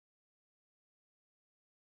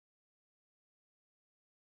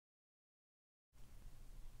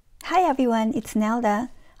Hi everyone, it's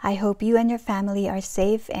Nelda. I hope you and your family are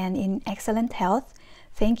safe and in excellent health.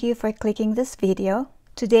 Thank you for clicking this video.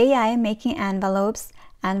 Today I am making envelopes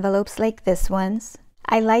like this ones.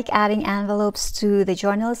 I like adding envelopes to the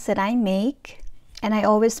journals that I make, and I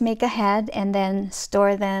always make ahead and then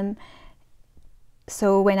store them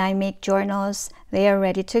so when I make journals they are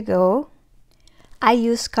ready to go. I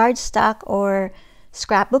use cardstock or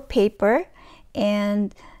scrapbook paper,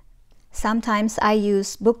 and sometimes I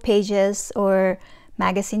use book pages or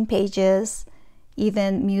magazine pages,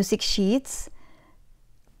 even music sheets.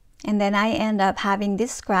 And then I end up having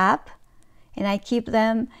this scrap, and I keep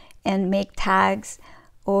them and make tags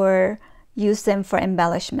or use them for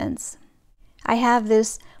embellishments. I have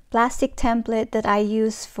this plastic template that I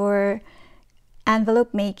use for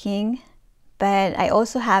envelope making, but I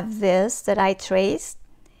also have this that I traced,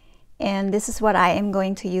 and this is what I am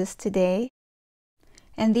going to use today.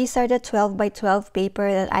 And these are the 12 by 12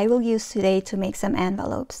 paper that I will use today to make some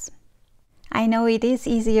envelopes. I know it is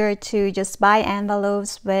easier to just buy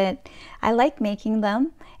envelopes, but I like making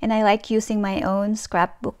them, and I like using my own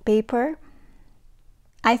scrapbook paper.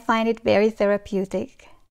 I find it very therapeutic.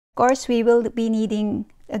 Of course, we will be needing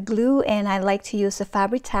a glue, and I like to use a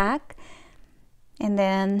Fabri-Tac, and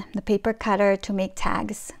then the paper cutter to make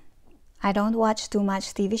tags. I don't watch too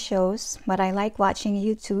much TV shows, but I like watching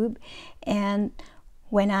YouTube, and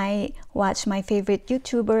when I watch my favorite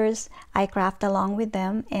YouTubers, I craft along with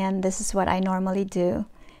them, and this is what I normally do.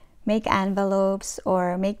 Make envelopes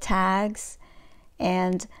or make tags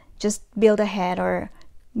and just build ahead or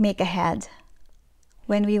make ahead.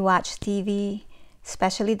 When we watch TV,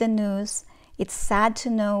 especially the news, it's sad to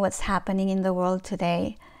know what's happening in the world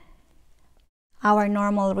today. Our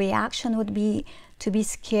normal reaction would be to be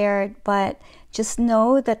scared, but just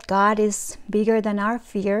know that God is bigger than our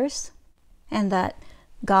fears and that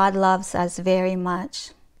God loves us very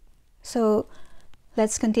much. So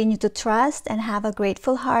let's continue to trust and have a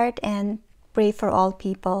grateful heart and pray for all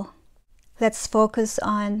people. Let's focus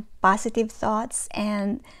on positive thoughts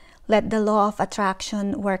and let the law of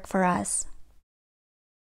attraction work for us.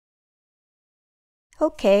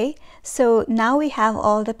 Okay, so now we have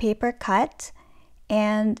all the paper cut,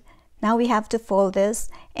 and now we have to fold this,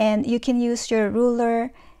 and you can use your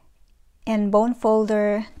ruler and bone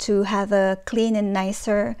folder to have a clean and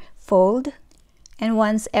nicer fold. And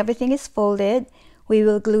once everything is folded, we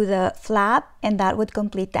will glue the flap, and that would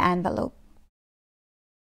complete the envelope.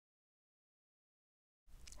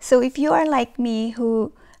 So if you are like me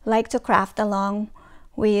who like to craft along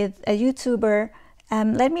with a YouTuber,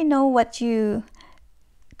 let me know what you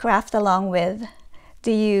craft along with.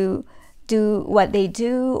 Do you do what they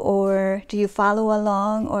do, or do you follow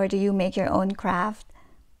along, or do you make your own craft?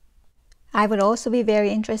 I would also be very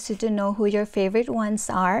interested to know who your favorite ones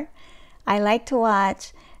are. I like to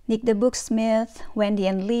watch Nick the Booksmith, Wendy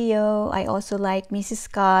and Leo. I also like Mrs.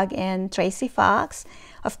 Cog and Tracy Fox.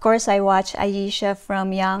 Of course, I watch Aisha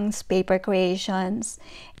from Young's Paper Creations.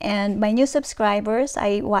 And my new subscribers,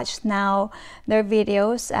 I watch now their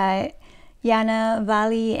videos, Yana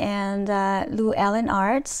Valley and Lou Ellen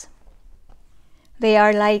Arts. They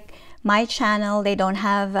are like my channel. They don't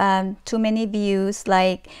have too many views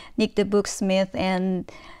like Nick the Booksmith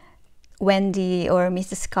and Wendy or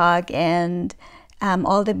Mrs. Cog and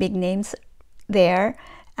all the big names there.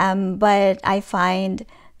 But I find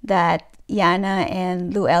that Yana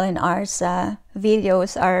and Lou Ellen Art's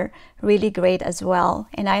videos are really great as well,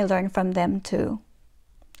 and I learn from them too.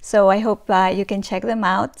 So I hope you can check them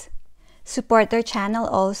out. Support their channel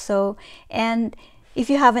also, and if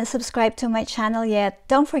you haven't subscribed to my channel yet,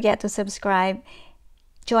 don't forget to subscribe.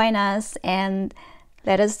 Join us and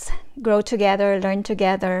let us grow together, learn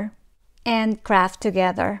together, and craft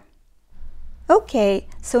together. Okay,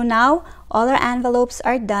 so now all our envelopes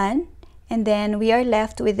are done, and then we are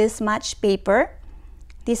left with this much paper.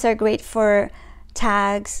 These are great for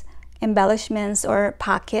tags, embellishments, or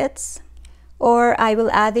pockets. Or I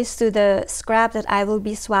will add this to the scrap that I will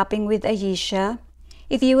be swapping with Aisha.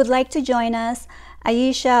 If you would like to join us,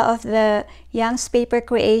 Aisha of the Young's Paper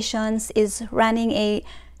Creations is running a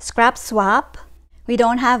scrap swap. We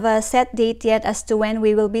don't have a set date yet as to when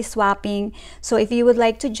we will be swapping. So if you would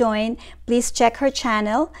like to join, please check her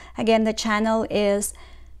channel. Again, the channel is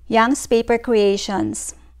Young's Paper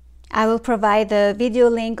Creations. I will provide the video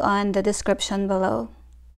link on the description below.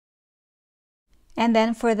 And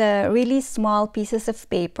then for the really small pieces of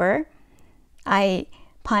paper, I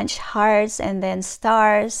punch hearts and then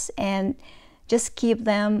stars and just keep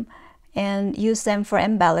them and use them for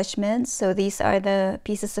embellishments. So these are the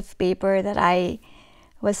pieces of paper that I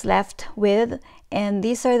was left with, and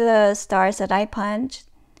these are the stars that I punched.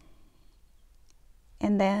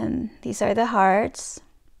 And then these are the hearts.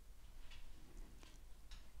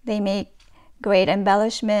 They make great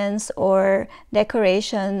embellishments or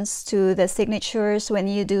decorations to the signatures when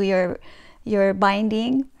you do your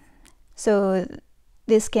binding. So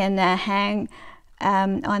this can hang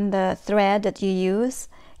on the thread that you use.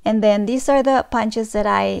 And then these are the punches that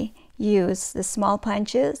I use, the small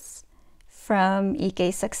punches from EK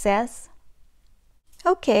Success.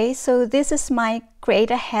 Okay, so this is my Create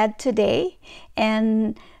Ahead today,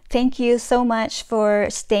 and thank you so much for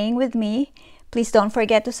staying with me. Please don't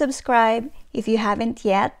forget to subscribe if you haven't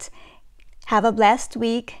yet. Have a blessed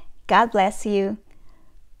week. God bless you.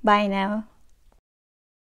 Bye now.